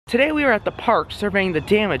Today we are at the park surveying the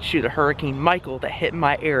damage due to Hurricane Michael that hit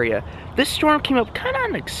my area. This storm came up kind of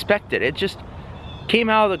unexpected. It just came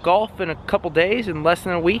out of the Gulf in a couple days, in less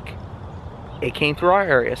than a week. It came through our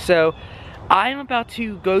area. So I'm about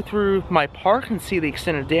to go through my park and see the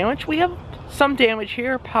extent of damage. We have some damage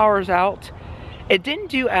here, power's out. It didn't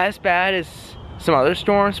do as bad as some other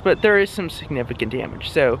storms, but there is some significant damage.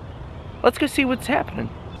 So let's go see what's happening.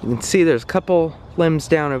 You can see there's a couple limbs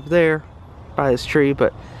down over there by this tree,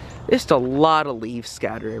 but just a lot of leaves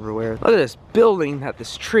scattered everywhere. Look at this building that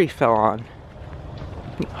this tree fell on.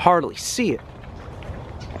 You can hardly see it.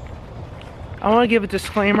 I want to give a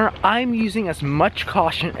disclaimer. I'm using as much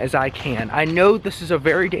caution as I can. I know this is a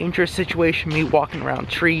very dangerous situation, me walking around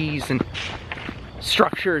trees and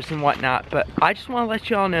structures and whatnot, but I just want to let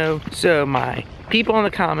y'all know so my people in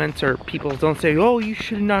the comments or people don't say, oh, you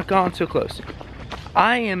should have not gone so close.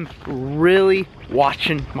 I am really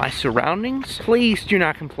watching my surroundings. Please do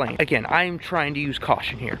not complain. Again, I am trying to use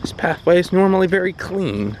caution here. This pathway is normally very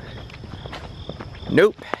clean.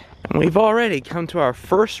 Nope. And we've already come to our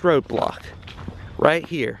first roadblock. Right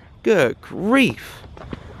here. Good grief.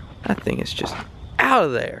 That thing is just out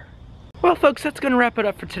of there. Well, folks, that's gonna wrap it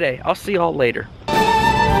up for today. I'll see y'all later.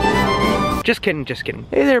 Just kidding, just kidding.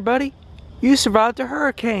 Hey there, buddy. You survived a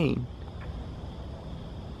hurricane.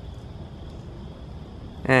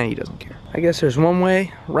 He doesn't care. I guess there's one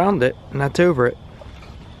way around it, and that's over it.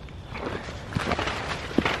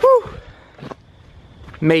 Whew.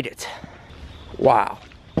 Made it. Wow.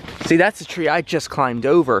 See, that's the tree I just climbed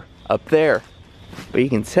over up there. But you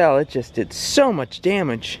can tell it just did so much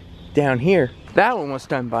damage down here. That one was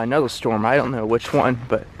done by another storm. I don't know which one,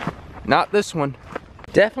 but not this one.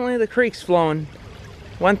 Definitely the creek's flowing.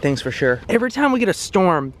 One thing's for sure. Every time we get a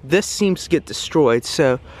storm, this seems to get destroyed.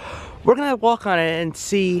 So we're gonna walk on it and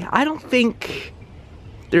see. I don't think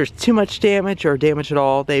there's too much damage or damage at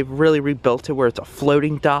all. They've really rebuilt it where it's a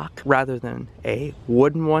floating dock rather than a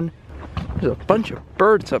wooden one. There's a bunch of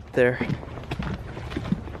birds up there.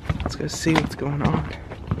 Let's go see what's going on.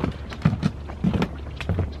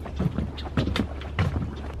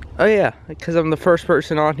 Oh yeah, because I'm the first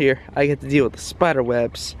person on here, I get to deal with the spider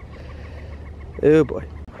webs. Oh boy.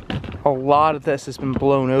 A lot of this has been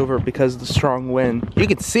blown over because of the strong wind. You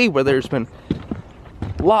can see where there's been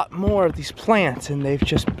a lot more of these plants and they've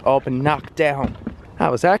just all been knocked down. I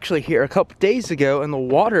was actually here a couple days ago and the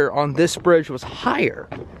water on this bridge was higher.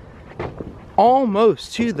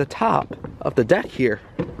 Almost to the top of the deck here.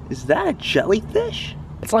 Is that a jellyfish?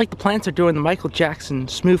 It's like the plants are doing the Michael Jackson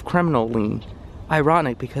Smooth Criminal lean.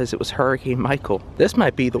 Ironic because it was Hurricane Michael. This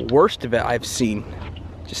might be the worst of it I've seen.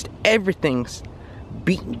 Just everything's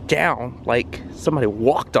beaten down like somebody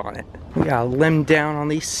walked on it. We got a limb down on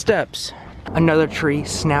these steps. Another tree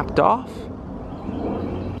snapped off.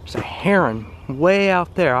 There's a heron way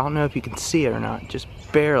out there. I don't know if you can see it or not, just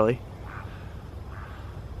barely.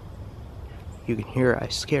 You can hear it, I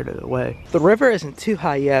scared it away. The river isn't too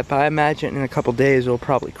high yet, but I imagine in a couple days it'll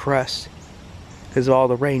probably crest because of all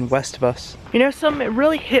the rain west of us. You know something, it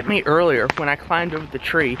really hit me earlier when I climbed over the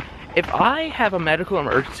tree. If I have a medical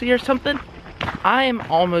emergency or something, I am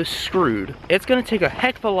almost screwed. It's gonna take a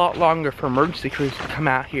heck of a lot longer for emergency crews to come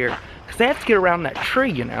out here because they have to get around that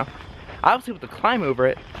tree, you know. I was able to climb over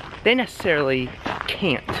it. They necessarily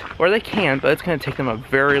can't, or they can, but it's gonna take them a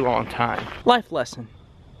very long time. Life lesson.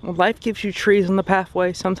 When life gives you trees on the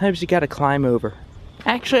pathway, sometimes you gotta climb over.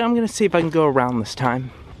 Actually, I'm gonna see if I can go around this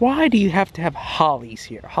time. Why do you have to have hollies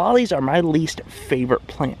here? Hollies are my least favorite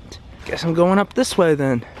plant. Guess I'm going up this way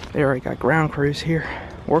then. They already got ground crews here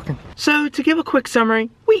working. So to give a quick summary,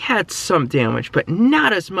 we had some damage, but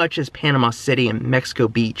not as much as Panama City and Mexico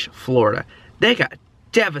Beach, Florida. They got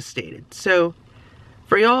devastated. So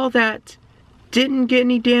for y'all that didn't get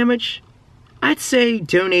any damage, I'd say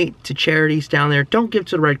donate to charities down there. Don't give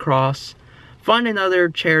to the Red Cross. Find another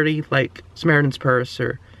charity like Samaritans Purse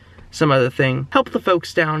or some other thing. Help the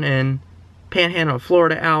folks down in Panhandle of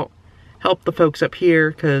Florida out. Help the folks up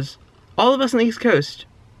here, because all of us on the East Coast,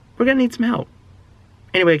 we're gonna need some help.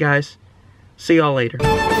 Anyway, guys, see y'all later.